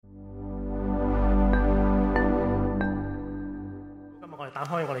哋打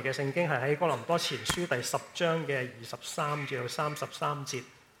開我哋嘅聖經，係喺哥林多前書第10章嘅23至到33節。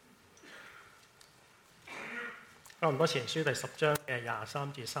哥林多前書第10章嘅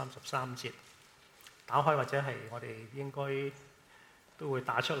23至33節，打開或者係我哋應該都會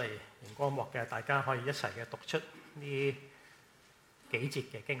打出嚟熒光幕嘅，大家可以一齊嘅讀出呢幾節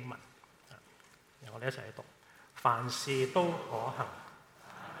嘅經文。由我哋一齊去讀，凡事都可行。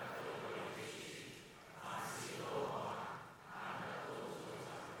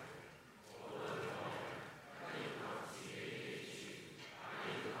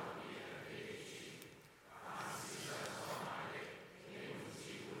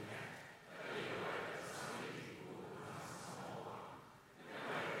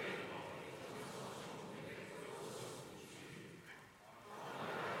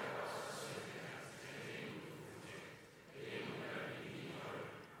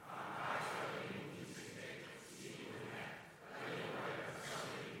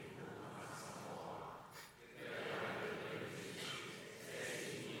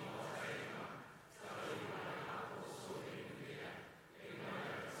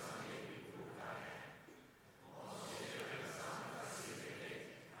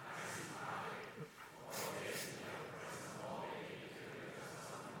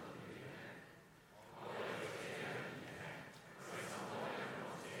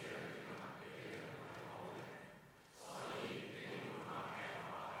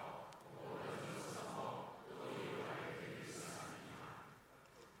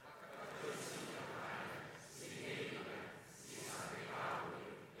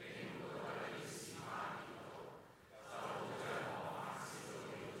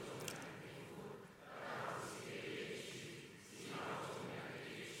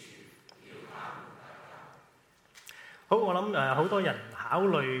好，我諗好多人考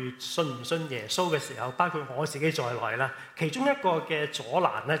慮信唔信耶穌嘅時候，包括我自己在內啦，其中一個嘅阻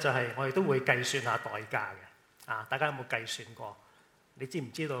攔咧，就係我哋都會計算下代價嘅。大家有冇計算過？你知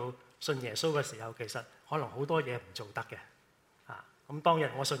唔知道信耶穌嘅時候，其實可能好多嘢唔做得嘅。咁當日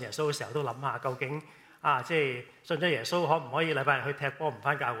我信耶穌嘅時候，都諗下究竟即係信咗耶穌，可唔可以禮拜日去踢波唔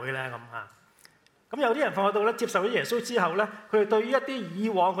返教會咧？咁有啲人放喺度咧，接受咗耶穌之後咧，佢哋對於一啲以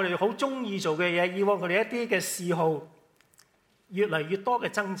往佢哋好中意做嘅嘢，以往佢哋一啲嘅嗜好，越嚟越多嘅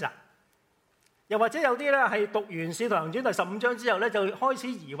掙扎，又或者有啲咧係讀完《使徒行傳》第15章之後咧，就開始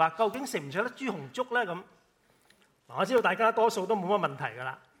疑惑究竟食唔食得豬紅粥咧咁。我知道大家多數都冇乜問題㗎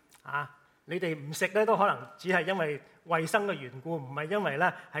啦，你哋唔食咧都可能只係因為衞生嘅緣故，唔係因為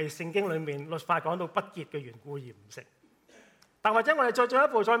咧係聖經裡面律法講到不潔嘅緣故而唔食。但或者我哋再進一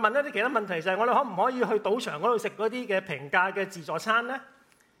步再問一啲其他問題，就係我哋可唔可以去賭場嗰度食嗰啲嘅平價嘅自助餐咧？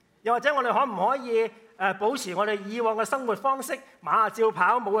又或者我哋可唔可以保持我哋以往嘅生活方式，馬啊照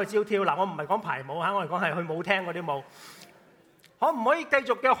跑，舞啊照跳？我唔係講排舞嚇，我係講係去舞廳嗰啲舞。可唔可以繼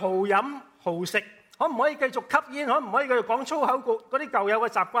續嘅豪飲豪食？可唔可以繼續吸煙？可唔可以繼續講粗口嗰啲舊有嘅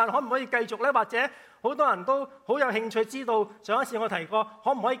習慣？可唔可以繼續咧？或者好多人都好有興趣知道，上一次我提過，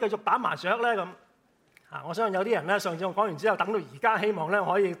可唔可以繼續打麻雀咧？咁我相信有啲人咧，上次我講完之後，等到而家，希望咧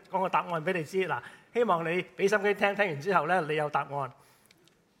我可以講個答案俾你知。希望你俾心機聽，聽完之後咧，你有答案。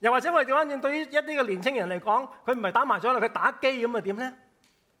又或者我哋調翻轉，對於一啲嘅年青人嚟講，佢唔係打麻雀啦，佢打機咁啊點咧？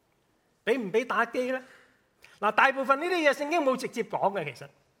俾唔俾打機咧？大部分呢啲嘢聖經冇直接講嘅，其實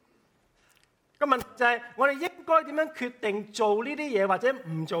個問題就係我哋應該點樣決定做呢啲嘢或者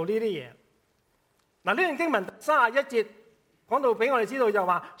唔做呢啲嘢？呢段經文31節講到俾我哋知道就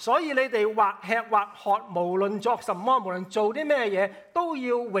話，所以你哋或吃或喝，無論作什麼，無論做啲咩嘢，都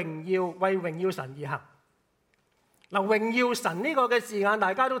要為榮耀神而行。榮耀神呢個嘅字眼，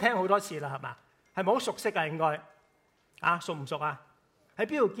大家都聽好多次啦，係嘛？係咪好熟悉啊？應該熟唔熟啊？喺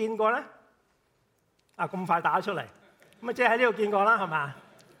邊度見過咧？咁快打出嚟，咁即係喺呢度見過啦，係嘛？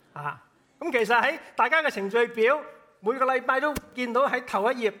咁其實喺大家嘅程序表，每個禮拜都見到喺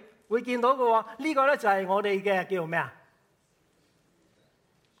頭一頁會見到嘅喎。呢個咧就係我哋嘅叫做咩啊？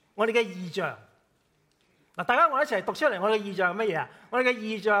我哋嘅異象。大家我一齊讀出嚟，我哋嘅異象係乜嘢啊？我哋嘅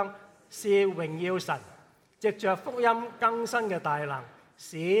異象是榮耀神，藉着福音更新嘅大能，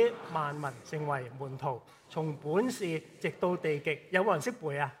使萬民成為門徒，從本是直到地極。有冇人識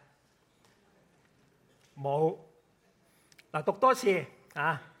背啊？冇。讀多次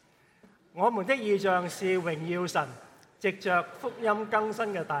我們的異象是榮耀神，藉着福音更新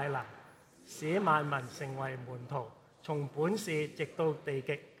嘅大能，使萬民成為門徒，從本是直到地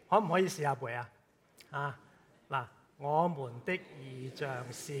極。可唔可以試下背啊？我們的異象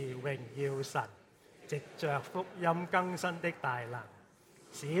是榮耀神，藉着福音更新的大能，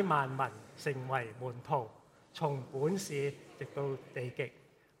使萬民成為門徒，從本是直到地極。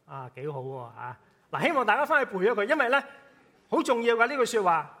幾好喎！希望大家翻去背咗佢，因為咧好重要㗎呢句說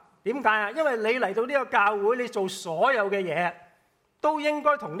話。點解啊？因為你嚟到呢個教會，你做所有嘅嘢都應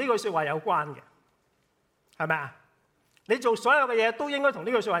該同呢句說話有關嘅，係咪啊？你做所有嘅嘢都應該同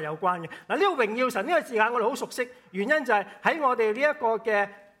呢句說話有關嘅。嗱，呢個榮耀神呢個字眼我哋好熟悉，原因就係喺我哋呢一個嘅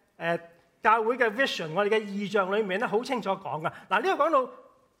教會嘅 vision， 我哋嘅異象裏面咧好清楚講㗎。嗱，呢個講到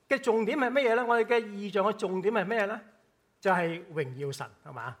嘅重點係乜嘢咧？我哋嘅異象嘅重點係咩咧？就係榮耀神，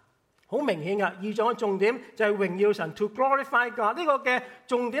係嘛？好明顯㗎，異象嘅重點就係榮耀神 ，to glorify God。呢個嘅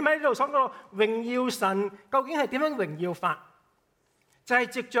重點喺呢度所講榮耀神，究竟係點樣榮耀法？就係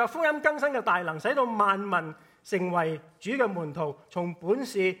藉着福音更新嘅大能，使到萬民成為主嘅門徒，從本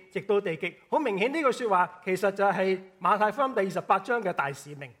市直到地極。好明顯呢句説話其實就係馬太福音第28章嘅大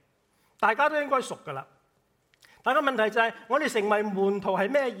使命，大家都應該熟㗎啦。但個問題就係我哋成為門徒係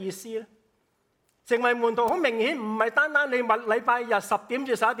咩意思咧？成為門徒好明顯唔係單單你禮拜日10點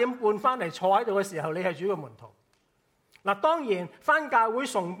至11點半翻嚟坐喺度嘅時候，你係主嘅門徒。嗱，當然翻教會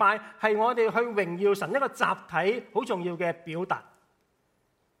崇拜係我哋去榮耀神一個集體好重要嘅表達，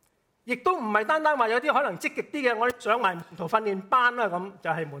亦都唔係單單話有啲可能積極啲嘅，我哋上埋門徒訓練班啦，咁就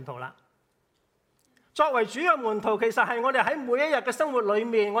係門徒啦。作為主嘅門徒，其實係我哋喺每一日嘅生活裏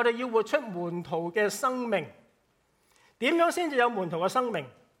面，我哋要活出門徒嘅生命。點樣先至有門徒嘅生命？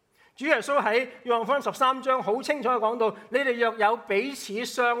主耶穌喺約翰福音13章好清楚地講到，你哋若有彼此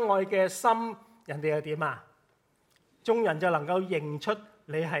相愛嘅心，人哋又點啊？眾人就能夠認出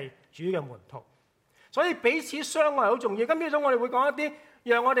你係主嘅門徒。所以彼此相愛好重要。今朝早我哋會講一啲，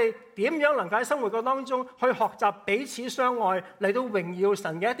讓我哋點樣能夠喺生活嘅當中去學習彼此相愛，嚟到榮耀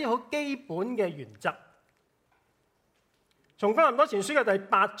神嘅一啲好基本嘅原則。從哥林多前書嘅第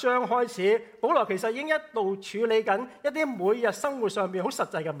8章開始，保羅其實已經一路處理緊一啲每日生活上面好實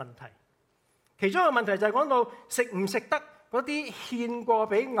際嘅問題。其中一個問題就係講到食唔食得嗰啲獻過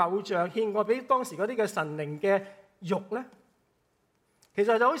俾偶像、獻過俾當時嗰啲嘅神靈嘅肉咧？其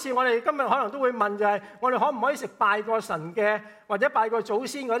實就好似我哋今日可能都會問，就係我哋可唔可以食拜過神嘅或者拜過祖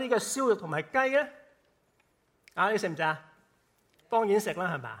先嗰啲嘅燒肉同埋雞咧？啊，你食唔食啊？當然食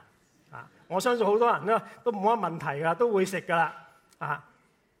啦，係咪啊？我相信好多人都冇乜問題㗎，都會食㗎啦。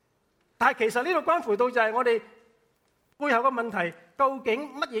但係其實呢度關乎到就係我哋背後嘅問題，究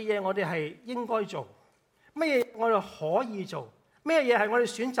竟乜嘢嘢我哋係應該做，乜嘢我哋可以做，咩嘢係我哋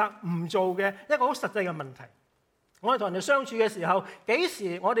選擇唔做嘅一個好實際嘅問題。我哋同人哋相處嘅時候，幾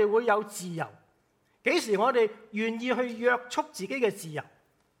時我哋會有自由？幾時我哋願意去約束自己嘅自由？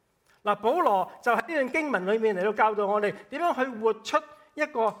嗱，保羅就喺呢段經文裏面嚟到教導我哋點樣去活出一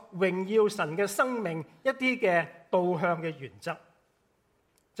個榮耀神嘅生命，一啲嘅導向嘅原則，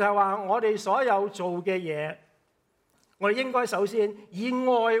就係話我哋所有做嘅嘢，我哋應該首先以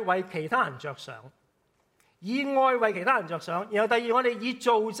愛為其他人着想，以愛為其他人着想。然後第二，我哋以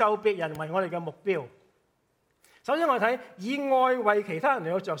造就別人為我哋嘅目標。首先我哋睇以愛為其他人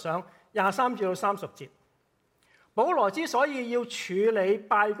嚟到着想，23至到30節。保羅之所以要處理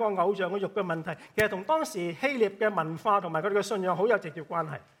拜過偶像嘅肉嘅問題，其實同當時希臘嘅文化同埋佢哋嘅信仰好有直接關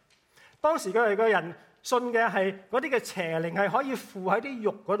係。當時佢哋嘅人信嘅係嗰啲嘅邪靈係可以附喺啲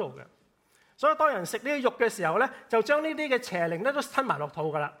肉嗰度嘅，所以當人食呢啲肉嘅時候咧，就將呢啲嘅邪靈咧都吞埋落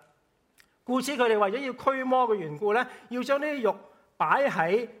肚噶啦。故此佢哋為咗要驅魔嘅緣故咧，要將呢啲肉擺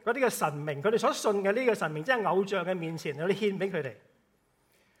喺嗰啲嘅神明，佢哋所信嘅呢個神明，即係偶像嘅面前，有啲獻俾佢哋。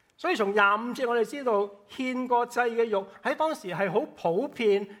所以從25節我哋知道獻過祭嘅肉喺當時係好普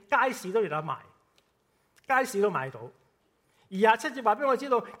遍，街市都有得賣，街市都買到。而27節話俾我知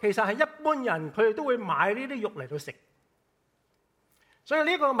道，其實係一般人佢哋都會買呢啲肉嚟到食。所以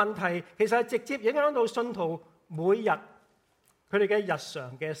呢個問題其實係直接影響到信徒每日佢哋嘅日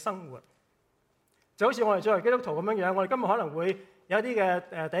常嘅生活。就好似我哋作為基督徒咁樣樣，我哋今日可能會有啲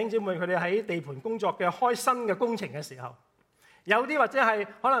嘅弟兄姊妹佢哋喺地盤工作嘅開新嘅工程嘅時候。有啲或者係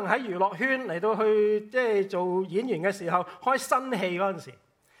可能喺娛樂圈嚟到去即係做演員嘅時候開新戲嗰陣時，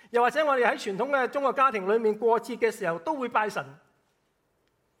又或者我哋喺傳統嘅中國家庭裏面過節嘅時候都會拜神，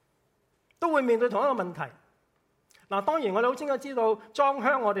都會面對同一個問題。嗱，當然我哋好清楚知道裝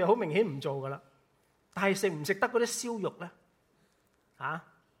香我哋好明顯唔做噶啦，但係食唔食得嗰啲燒肉咧？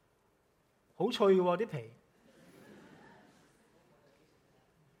好脆喎啲皮。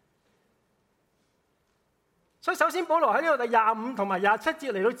所以首先保羅喺呢度第25同埋27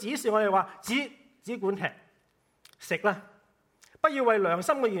節嚟到指示我哋話，只管吃食啦，不要為良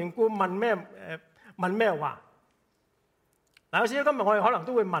心嘅緣故問咩話。嗱，有時今日我哋可能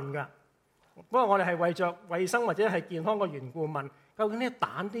都會問噶，不過我哋係為着衛生或者係健康嘅緣故問，究竟啲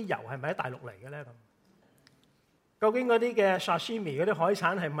蛋啲油係咪喺大陸嚟嘅咧？咁究竟嗰啲嘅 sashimi 嗰啲海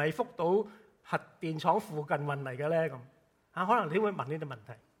產係咪福島核電廠附近運嚟嘅咧？咁可能你會問呢啲問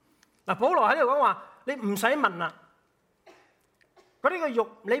題。嗱，保羅喺度講話，你唔使問啦，嗰啲嘅肉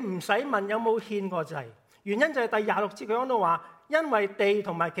你唔使問有冇獻過祭，原因就係第26節佢講到話，因為地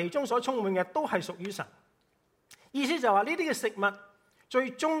同埋其中所充滿嘅都係屬於神。意思就係話呢啲嘅食物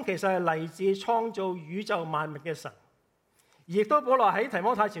最終其實係嚟自創造宇宙萬物嘅神。而亦都保羅喺提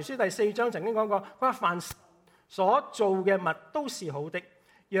摩太前書第4章曾經講過，佢話凡所做嘅物都是好的，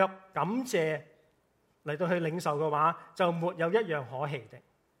若感謝嚟到去領受嘅話，就沒有一樣可棄的。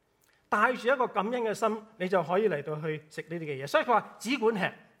帶住一個感恩嘅心，你就可以嚟到去食呢啲嘅嘢。所以佢話只管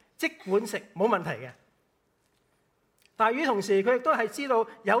吃，即管食，冇問題嘅。但係與同時，佢亦都係知道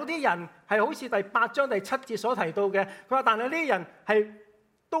有啲人係好似第8章第7節所提到嘅，佢話但係呢啲人係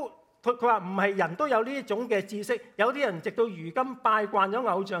都，佢話唔係人都有呢一種嘅知識，有啲人直到如今拜慣咗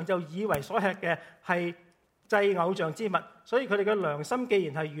偶像，就以為所吃嘅係祭偶像之物，所以佢哋嘅良心既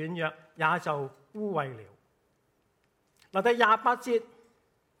然係軟弱，也就污穢了。嗱，第28節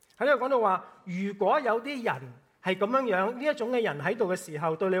喺呢度講到話，如果有啲人係咁樣呢一種嘅人喺度嘅時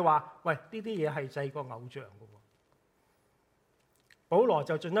候，對你話，喂，呢啲嘢係祭過偶像嘅。保羅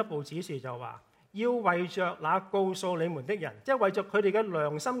就進一步指示就話，要為着那告訴你們的人，即係為着佢哋嘅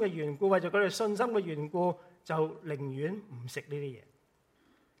良心嘅緣故，為着佢哋信心嘅緣故，就寧願唔食呢啲嘢。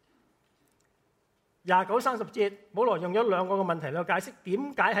29、30節，保羅用咗2個嘅問題嚟解釋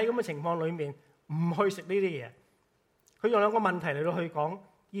點解喺咁嘅情況裏面唔去食呢啲嘢。佢用2個問題嚟到去講，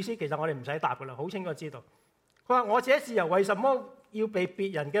意思其實我哋唔使答噶啦，好清楚知道。佢話我這自由為什麼要被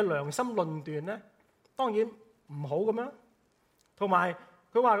別人嘅良心論斷呢？當然唔好咁樣。同埋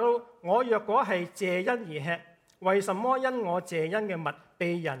佢話到，我若果係謝恩而吃，為什麼因我謝恩嘅物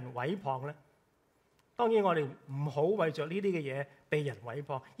被人毀謗呢？當然我哋唔好為着呢啲嘅嘢被人毀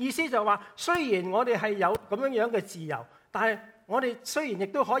謗。意思就係話，雖然我哋係有咁樣嘅自由，但係我哋雖然亦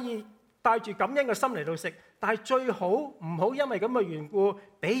都可以帶住感恩嘅心嚟到食，但係最好唔好因為咁嘅緣故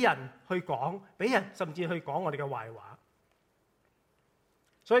俾人去講，俾人甚至去講我哋嘅壞話。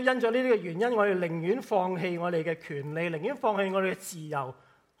所以因咗呢啲嘅原因，我哋寧願放棄我哋嘅權利，寧願放棄我哋嘅自由，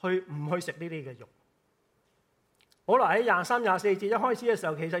唔去食呢啲嘅肉。保羅喺23、24節一開始嘅時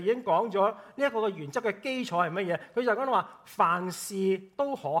候，其實已經講咗呢一個嘅原則嘅基礎係乜嘢？佢就講到話，凡事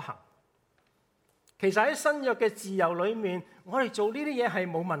都可行。其實喺新約嘅自由裏面，我哋做呢啲嘢係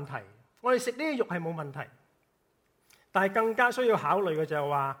冇問題，我哋食呢啲肉係冇問題。但係更加需要考慮嘅就係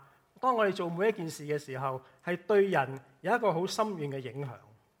話，當我哋做每一件事嘅時候，係對人有一個好深遠嘅影響。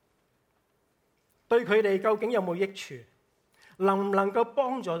對佢哋究竟有冇益處？能唔能夠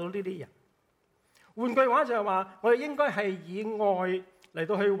幫助到呢啲人？換句話就係話，我哋應該係以愛嚟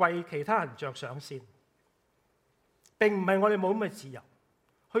到去為其他人着想先，並唔係我哋冇咁嘅自由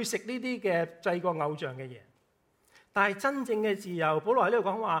去食呢啲嘅祭過偶像嘅嘢。但係真正嘅自由，保羅喺呢度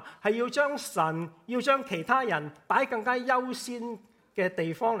講話係要將神、要將其他人擺更加優先嘅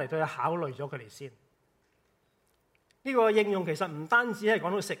地方嚟到去考慮咗佢哋先。呢個應用其實唔單止係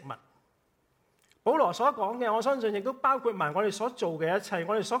講到食物。保羅所講嘅，我相信亦都包括埋我哋所做嘅一切，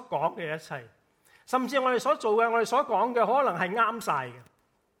我哋所講嘅一切，甚至我哋所做嘅、我哋所講嘅，可能係啱晒嘅。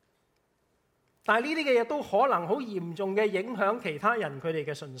但係呢啲嘅嘢都可能好嚴重嘅影響其他人佢哋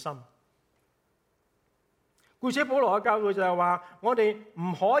嘅信心。故此，保羅嘅教導就係話，我哋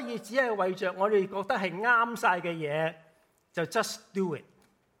唔可以只係為着我哋覺得係啱晒嘅嘢就 just do it，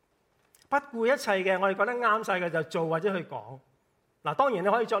 不顧一切嘅我哋覺得啱晒嘅就做或者去講。嗱，當然你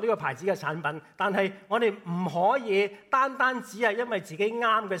可以作呢個牌子嘅產品，但係我哋唔可以單單只係因為自己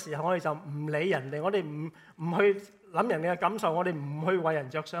啱嘅時候，我哋就唔理人哋，我哋唔去諗人哋嘅感受，我哋唔去為人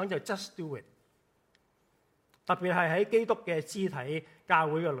着想，就 just do it。特別係喺基督嘅肢體教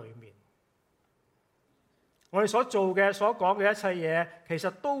會嘅裏面，我哋所做嘅、所講嘅一切嘢，其實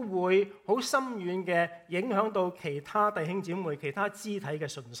都會好深遠嘅影響到其他弟兄姊妹、其他肢體嘅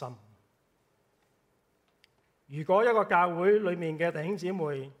信心。如果一個教會裏面嘅弟兄姊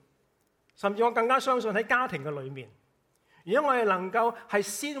妹，甚至我更加相信喺家庭嘅裏面，如果我哋能夠係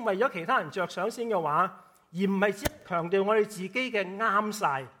先為咗其他人着想先嘅話，而唔係只強調我哋自己嘅啱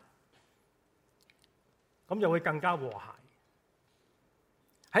晒，咁就會更加和諧。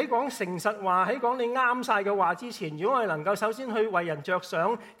喺講誠實話，喺講你啱晒嘅話之前，如果我哋能夠首先去為人着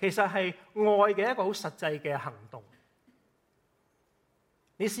想，其實係愛嘅一個好實際嘅行動。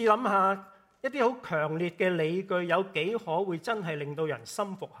你試諗下，一啲好強烈嘅理據有幾可會真係令到人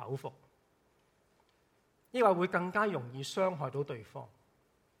心服口服？抑或會更加容易傷害到對方？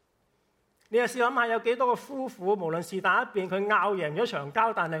你又試諗下，有幾多個夫婦，無論是打一邊佢拗贏咗場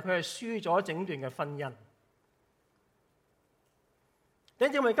交，但係佢係輸咗整段嘅婚姻。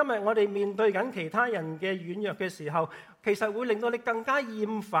正因為今日我哋面對緊其他人嘅軟弱嘅時候，其實會令到你更加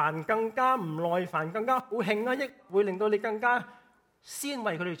厭煩、更加唔耐煩、更加好興啊！亦會令到你更加先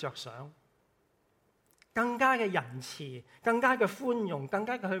為佢哋着想。更加嘅仁慈，更加嘅寬容，更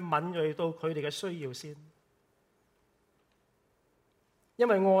加嘅去敏銳到佢哋嘅需要先。因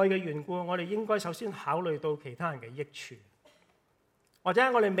為愛嘅緣故，我哋應該首先考慮到其他人嘅益處。或者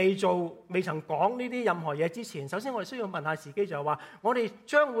我哋未曾講呢啲任何嘢之前，首先我哋需要問下自己，就係話我哋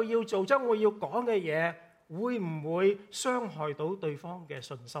將會要做、將會要講嘅嘢，會唔會傷害到對方嘅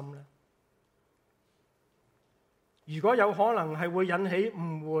信心呢？如果有可能係會引起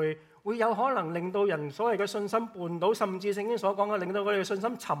誤會，會有可能令到人所謂嘅信心絆倒，甚至聖經所講嘅令到佢哋嘅信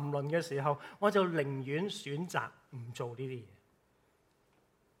心沉淪嘅時候，我就寧願選擇唔做呢啲嘢。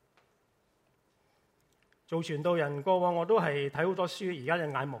做傳道人過往我都係睇好多書，而家就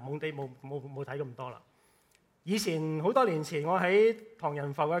眼蒙蒙地冇睇咁多啦。以前好多年前我喺唐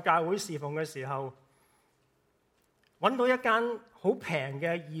人埠嘅教會侍奉嘅時候，揾到一間好平嘅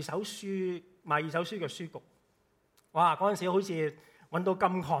二手書賣二手書嘅書局。哇！嗰陣時好似揾到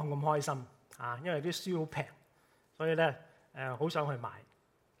金礦咁開心啊，因為啲書好平，所以咧好想去買。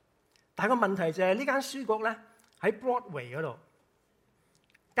但係個問題就係呢間書局咧喺 Broadway 嗰度，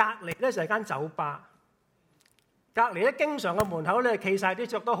隔離咧就係間酒吧。隔離咧，經常個門口咧企晒啲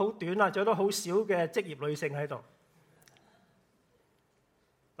着得好短啊，着得好少嘅職業女性喺度。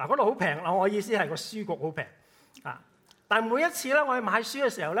嗱，嗰度好平啦，我意思係個書局好平啊。但係每一次咧，我去買書嘅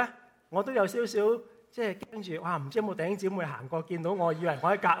時候咧，我都有少少即係驚住，哇！唔知有冇弟兄姊妹行過見到我，以為我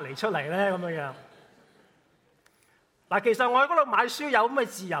喺隔離出嚟咧咁樣樣。嗱，其實我喺嗰度買書有咁嘅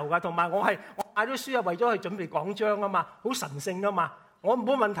自由㗎，同埋我買啲書係為咗去準備講章啊嘛，好神聖㗎嘛，我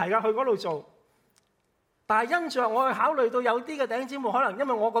冇問題㗎，去嗰度做。但係因着我去考慮到有啲嘅弟兄姊妹可能因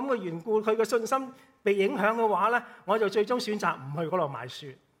為我咁嘅緣故，佢嘅信心被影響嘅話咧，我就最終選擇唔去嗰度買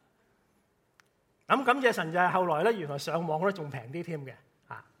書。咁感謝神就係後來咧，原來上網咧仲平啲添嘅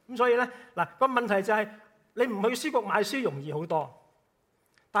嚇。咁所以咧嗱，個問題就係你唔去書局買書容易好多，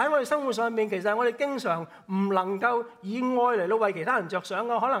但喺我哋生活上面，其實我哋經常唔能夠以愛嚟到為其他人着想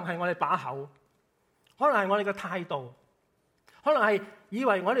嘅，可能係我哋把口，可能係我哋嘅態度。可能係以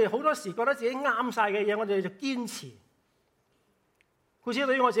為我哋好多時覺得自己啱晒嘅嘢，我哋就堅持。故此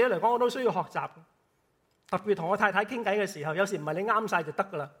對於我自己嚟講，我都需要學習。特別同我太太傾偈嘅時候，有時唔係你啱晒就得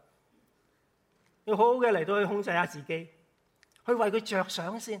噶啦，要好好嘅嚟到去控制下自己，去為佢着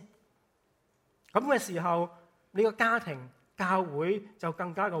想先。咁嘅時候，你個家庭、教會就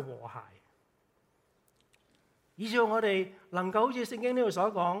更加嘅和諧，以至我哋能夠好似聖經呢度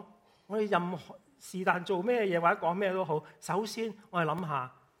所講，我哋任何是但做咩嘢或者講咩都好，首先我哋諗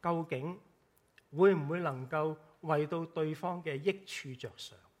下，究竟會唔會能夠為到對方嘅益處着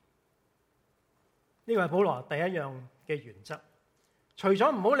想？呢個係保羅第一樣嘅原則。除咗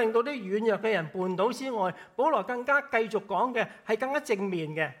唔好令到啲軟弱嘅人絆倒之外，保羅更加繼續講嘅係更加正面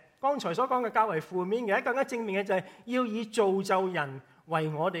嘅。剛才所講嘅較為負面嘅，更加正面嘅就係要以造就人為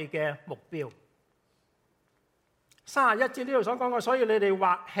我哋嘅目標。31節呢度所講嘅，所以你哋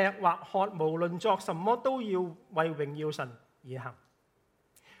或吃或喝，無論作什麼，都要為榮耀神而行。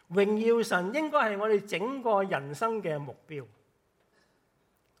榮耀神應該係我哋整個人生嘅目標。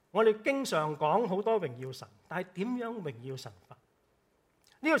我哋經常講好多榮耀神，但係點樣榮耀神法？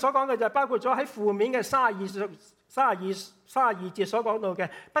呢度所講嘅就係包括咗喺負面嘅32節所講到嘅，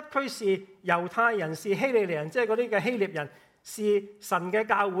不拘是猶太人，是希利尼人，即係嗰啲嘅希臘人，是神嘅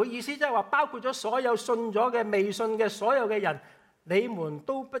教會。意思即係話包括咗所有信咗嘅、未信嘅所有嘅人，你們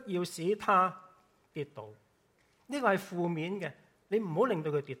都不要使他跌倒。呢個係負面嘅，你唔好令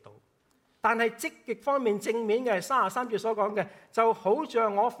到佢跌倒。但係積極方面正面嘅係33節所講嘅，就好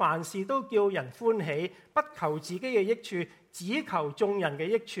像我凡事都叫人歡喜，不求自己嘅益處，只求眾人嘅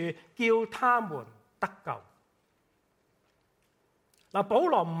益處，叫他們得救。嗱，保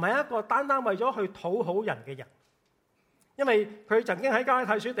羅唔係一個單單為咗去討好人嘅人，因為佢曾經喺加拉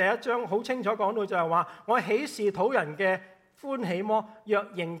太書第1章好清楚講到就係話，我豈是討人嘅歡喜麼？若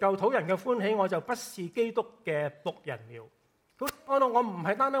仍舊討人嘅歡喜，我就不是基督嘅僕人了。佢講到我唔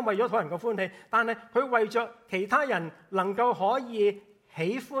係單單為咗討人嘅歡喜，但係佢為着其他人能夠可以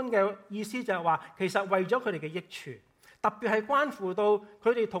喜歡嘅意思就係話，其實為咗佢哋嘅益處，特別係關乎到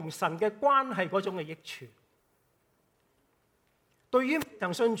佢哋同神嘅關係嗰種嘅益處。對於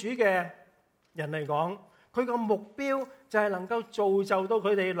曾信主嘅人嚟講，佢個目標就係能夠造就到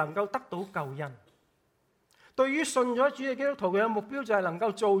佢哋能夠得到救恩。對於信咗主嘅基督徒，佢嘅目標就係能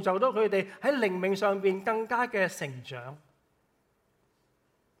夠造就到佢哋喺靈命上邊更加嘅成長。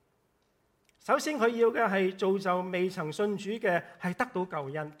首先佢要嘅係造就未曾信主嘅係得到救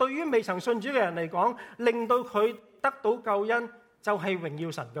恩。對於未曾信主嘅人嚟講，令到佢得到救恩就係榮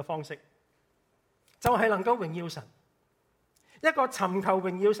耀神嘅方式，就係能夠榮耀神。一個尋求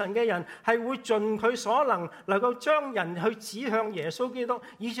榮耀神嘅人係會盡佢所能夠將人去指向耶穌基督，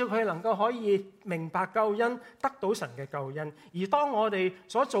以致佢能夠可以明白救恩，得到神嘅救恩。而當我哋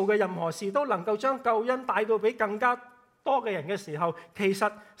所做嘅任何事都能夠將救恩帶到俾更加多嘅人嘅時候，其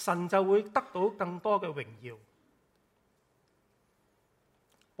實神就會得到更多嘅榮耀。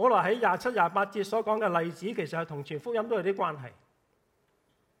保羅喺27、28節所講嘅例子，其實係同傳福音都有啲關係。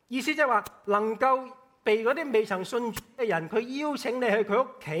意思即係話，能夠被嗰啲未曾信主嘅人，佢邀請你去佢屋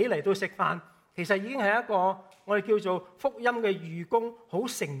企嚟到食飯，其實已經係一個我哋叫做福音嘅預功，好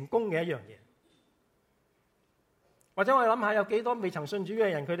成功嘅一樣嘢。或者我哋諗下，有幾多未曾信主嘅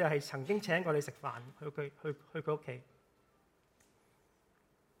人，佢哋係曾經請過你食飯，去佢屋企，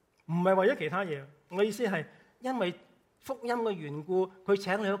唔係為咗其他嘢。我意思係因為福音嘅緣故，佢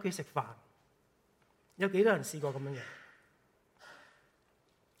請你屋企食飯。有幾多人試過咁樣嘢？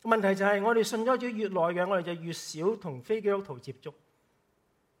問題就係我哋信咗主越耐嘅，我哋就越少同非基督徒接觸。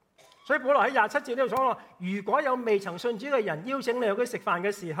所以保羅喺27節呢度講話，如果有未曾信主嘅人邀請你去屋企食飯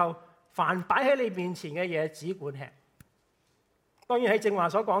嘅時候，凡擺喺你面前嘅嘢只管吃。當然喺正話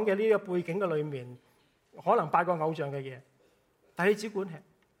所講嘅呢個背景嘅裏面，可能拜過偶像嘅嘢，但係你只管吃。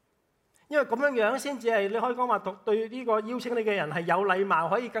因為咁樣樣先至係你可以講話對呢個邀請你嘅人係有禮貌，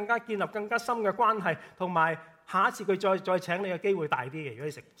可以更加建立更加深嘅關係，同埋下一次佢再請你嘅機會大啲嘅。如果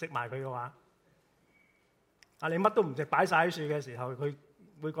你食埋佢嘅話，你乜都唔食擺晒喺樹嘅時候，佢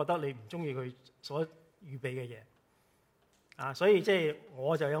會覺得你唔中意佢所預備嘅嘢。所以即係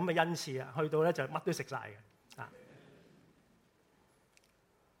我就有咁嘅恩賜啊，去到咧就乜都食晒嘅。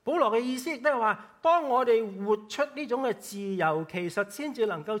保羅嘅意思亦都係話，當我哋活出呢種嘅自由，其實先至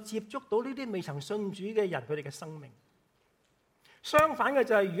能夠接觸到呢啲未曾信主嘅人，佢哋嘅生命。相反嘅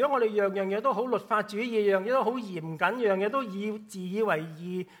就係，如果我哋樣樣嘢都好律法主義，樣嘢都好嚴謹，樣嘢都自以為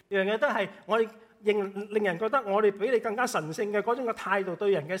義，樣嘢都係我哋令人覺得我哋比你更加神聖嘅嗰種嘅態度對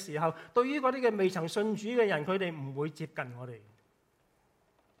人嘅時候，對於嗰啲嘅未曾信主嘅人，佢哋唔會接近我哋，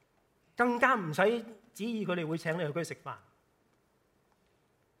更加唔使指意佢哋會請你去食飯。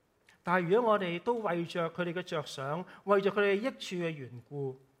但係如果我哋都為着佢哋嘅着想，為着佢哋益處嘅緣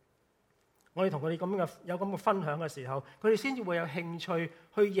故，我哋同佢哋有咁嘅分享嘅時候，佢哋先至會有興趣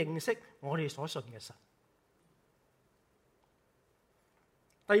去認識我哋所信嘅神。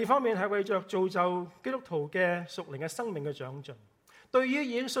第二方面係為着造就基督徒嘅屬靈嘅生命嘅長進。對於已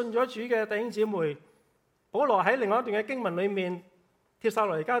經信咗主嘅弟兄姊妹，保羅喺另外一段嘅經文裏面，帖撒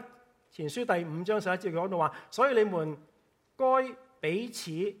羅尼迦前書第5章11節講到話，所以你們該彼此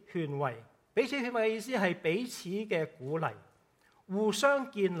勸慰。彼此勸慰嘅意思係彼此嘅鼓勵，互相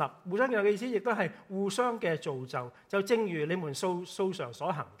建立。互相建立嘅意思亦都係互相嘅造就，就正如你們素常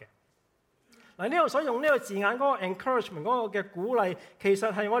所行嘅。嗱，呢度所用呢個字眼嗰個 encouragement 嗰個嘅鼓勵，其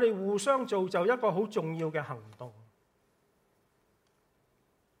實係我哋互相造就一個好重要嘅行動。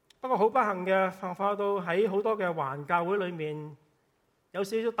不過好不幸嘅，發到喺好多嘅環教會裏面，有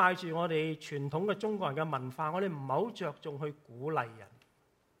少少帶住我哋傳統嘅中國人嘅文化，我哋唔係好着重去鼓勵人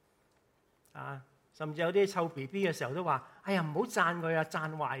甚至有啲湊 BB 嘅時候都話：哎呀，唔好讚佢啊，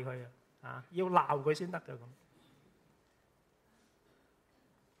讚壞佢要鬧佢先得㗎咁。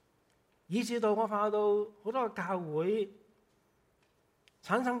以至到我發到好多個教會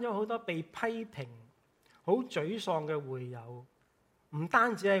產生咗好多被批評、好沮喪嘅會友，唔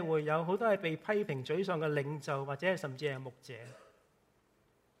單止係會友，好多係被批評、沮喪嘅領袖，或者係甚至係牧者。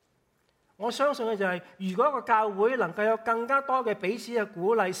我相信嘅就係，如果一個教會能夠有更加多嘅彼此嘅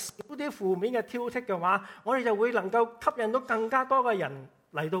鼓勵，少啲負面嘅挑剔嘅話，我哋就會能夠吸引到更加多嘅人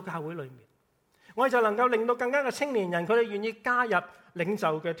嚟到教會裏面。我哋就能夠令到更加嘅青年人，佢哋願意加入領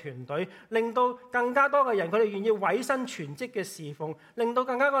袖嘅團隊，令到更加多嘅人，佢哋願意委身全職嘅侍奉，令到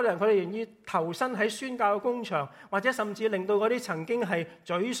更加多嘅人，佢哋願意投身喺宣教嘅工場，或者甚至令到嗰啲曾經係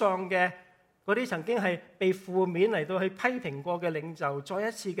沮喪嘅，嗰啲曾經係被負面嚟到去批評過嘅領袖，再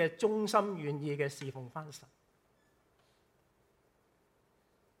一次嘅忠心願意嘅侍奉翻神。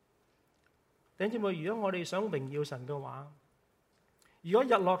弟兄姊妹，如果我哋想榮耀神嘅話，如果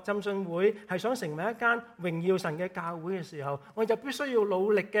日落浸信會係想成為一間榮耀神嘅教會嘅時候，我哋就必須要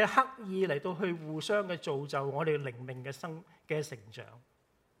努力嘅刻意嚟到去互相嘅造就我哋靈命嘅成長。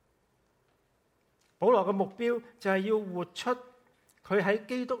保羅嘅目標就係要活出佢喺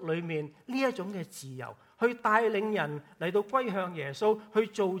基督裏面呢一種嘅自由，去帶領人嚟到歸向耶穌，去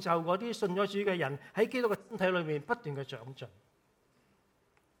造就嗰啲信咗主嘅人喺基督嘅身體裏面不斷嘅長進。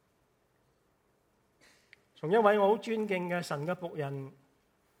從一位我好尊敬嘅神嘅僕人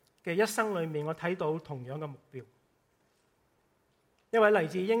嘅一生裏面，我睇到同樣嘅目標。一位嚟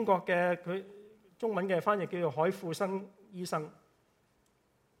自英國嘅，佢中文嘅翻譯叫做海富生醫生，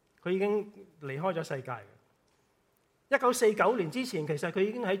佢已經離開咗世界。1949年之前，其實佢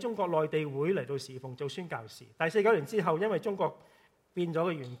已經喺中國內地會嚟到侍奉做宣教士。但係49年之後，因為中國變咗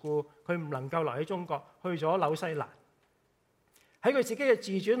嘅緣故，佢唔能夠留喺中國，去咗紐西蘭。喺佢自己嘅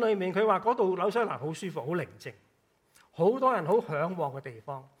自傳裏面，佢話嗰度紐西蘭好舒服、好寧靜，好多人好嚮往嘅地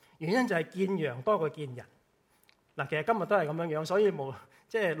方。原因就係見羊多過見人。嗱，其實今日都係咁樣樣，所以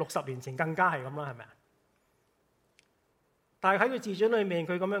即係60年前更加係咁啦，係咪啊？但係喺佢自傳裏面，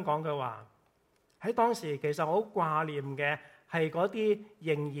佢咁樣講嘅話，喺當時其實我好掛念嘅係嗰啲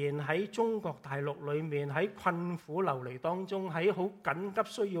仍然喺中國大陸裏面喺困苦流離當中，喺好緊急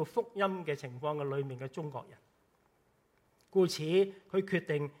需要福音嘅情況嘅裏面嘅中國人。故此，佢決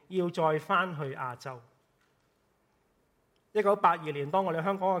定要再翻去亞洲。1982年，當我哋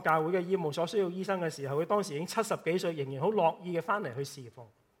香港嘅教會嘅醫務所需要醫生嘅時候，佢當時已經70幾歲，仍然好樂意嘅翻嚟去侍奉。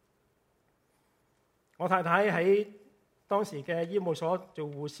我太太喺當時嘅醫務所做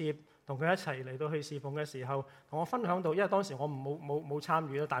護士，同佢一齊嚟到去侍奉嘅時候，同我分享到，因為當時我冇參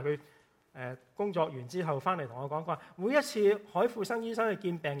與啦，但係佢工作完之後翻嚟同我講，佢話每一次海富生醫生去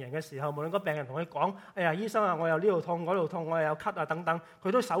見病人嘅時候，無論個病人同佢講：哎呀，醫生啊，我有呢度痛嗰度痛，我又有咳啊等等，佢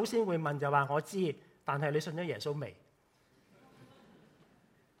都首先會問就話：我知，但係你信咗耶穌未？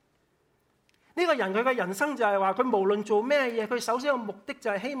呢個人佢嘅人生就係話，佢無論做咩嘢，佢首先嘅目的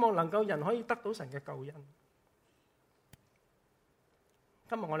就係希望能夠人可以得到神嘅救恩。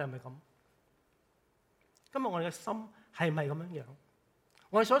今日我哋係咪咁？今日我哋嘅心係咪咁樣樣？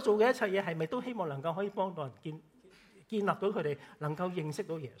我哋所做嘅一切嘢係咪都希望能夠可以幫到人建立到佢哋能夠認識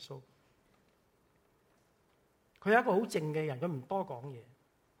到耶穌？佢係一個好靜嘅人，佢唔多講嘢，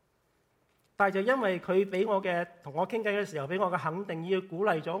但係就因為佢俾我嘅同我傾偈嘅時候，俾我嘅肯定，要鼓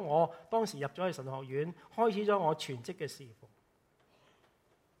勵咗我，當時入咗去神學院，開始咗我全職嘅侍奉。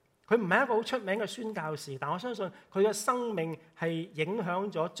佢唔係一個好出名嘅宣教士，但我相信佢嘅生命係影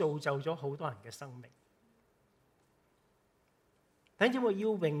響咗、造就咗好多人嘅生命。弟兄姊妹，要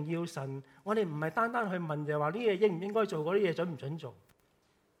榮耀神，我哋唔係單單去問就係話呢嘢應唔應該做，嗰啲嘢準唔準做，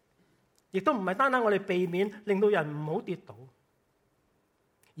亦都唔係單單我哋避免令到人唔好跌倒，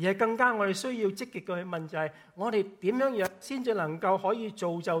而係更加我哋需要積極嘅去問就係我哋點樣先至能夠可以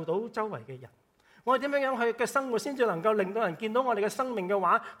造就到周圍嘅人。我哋點樣去嘅生活先至能夠令到人見到我哋嘅生命嘅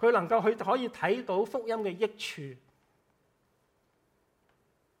話，佢能夠去可以睇到福音嘅益處。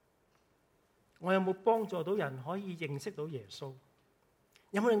我有冇幫助到人可以認識到耶穌？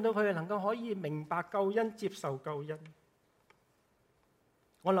有冇令到佢哋能夠可以明白救恩、接受救恩？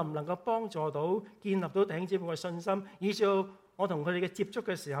我能唔能夠幫助到建立到弟兄姊妹嘅信心，以至我同佢哋嘅接觸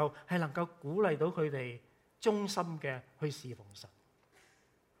嘅時候係能夠鼓勵到佢哋忠心嘅去侍奉神？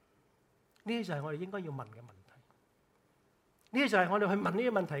呢啲就係我哋應該要問嘅問題。呢啲就係我哋去問呢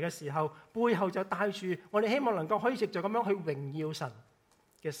啲問題嘅時候，背後就帶住我哋希望能夠可以藉著咁樣去榮耀神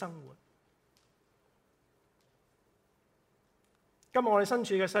嘅生活。今日我哋身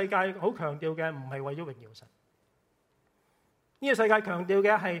處嘅世界好強調嘅唔係為咗榮耀神，呢個世界強調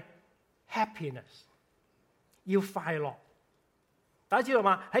嘅係 happiness， 要快樂。大家知道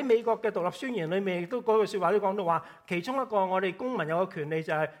嘛？喺美國嘅獨立宣言裏面，亦都嗰句説話都講到話，其中一個我哋公民有個權利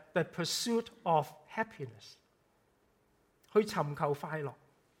就係 the pursuit of happiness， 去尋求快樂。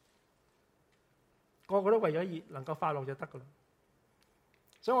個個都為咗能夠快樂就得噶啦。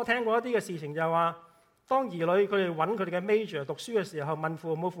所以我聽過一啲嘅事情就係話，當兒女佢哋揾佢哋嘅 major 讀書嘅時候，問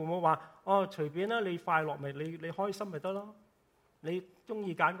父母話：哦，隨便啦，你快樂咪你開心咪得咯，你中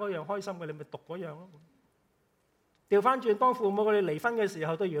意揀嗰樣開心嘅，你咪讀嗰樣咯。調翻轉，當父母佢哋離婚嘅時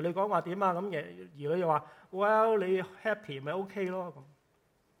候，對兒女講話點啊？咁兒女又話 ：Well， 你 happy 咪 OK 咯。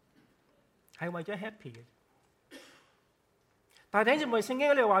咁係為咗 happy 嘅。但係弟兄姊妹，聖經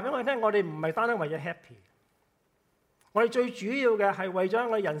嗰度話俾我哋聽，我哋唔係單單為咗 happy。我哋最主要嘅係為咗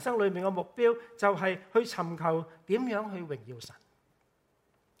我哋人生裏面嘅目標，就係去尋求點樣去榮耀神。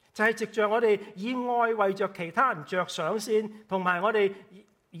就係藉着我哋以愛為着其他人着想先，同埋我哋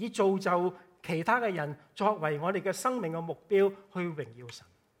以造就其他嘅人作為我哋嘅生命嘅目標去榮耀神。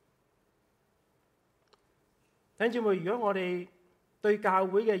弟兄姊妹，如果我哋對教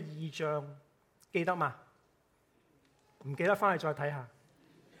會嘅異象記得嘛？唔記得翻去再睇下。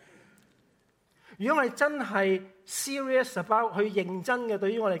如果我哋真係 serious about 去認真嘅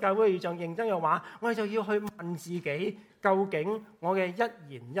對於我哋教會嘅異象認真嘅話，我哋就要去問自己，究竟我嘅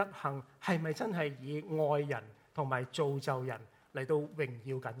一言一行係咪真係以愛人同埋造就人嚟到榮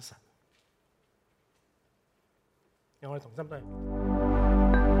耀緊神？讓我哋同心都係。